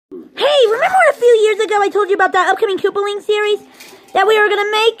remember a few years ago I told you about that upcoming Koopaling series that we were going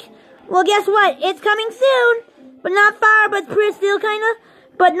to make? Well, guess what? It's coming soon. But not far, but still kind of.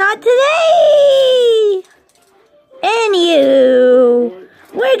 But not today. Anywho,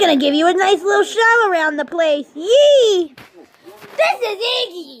 we're going to give you a nice little show around the place. Yee! This is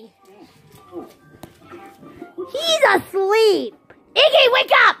Iggy. He's asleep. Iggy,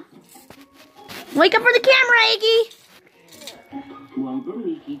 wake up! Wake up for the camera, Iggy. One for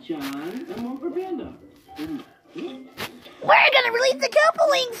Mickey Chan and one for Panda. We're gonna release the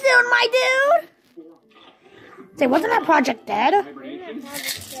Koopalings soon, my dude! Say, wasn't that project dead?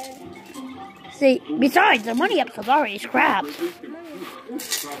 See, besides, the money episode's already scrapped.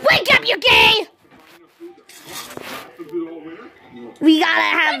 Wake up, you gay! We gotta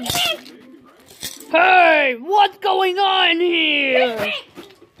have... Hey, what's going on here?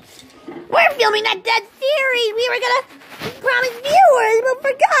 We're filming that dead series! We were gonna promise viewers, but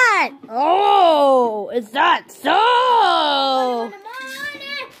forgot! Oh, is that so?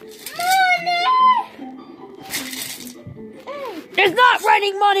 There's not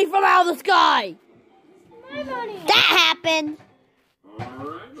raining money from out of the sky! That happened!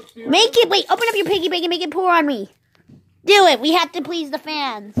 Make it, wait, open up your piggy bank and make it pour on me. Do it, we have to please the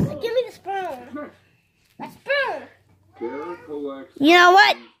fans. Give me the spoon. A spoon! You know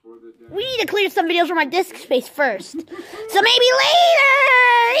what? We need to clear some videos from our disk space first. So maybe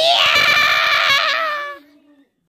later! Yeah!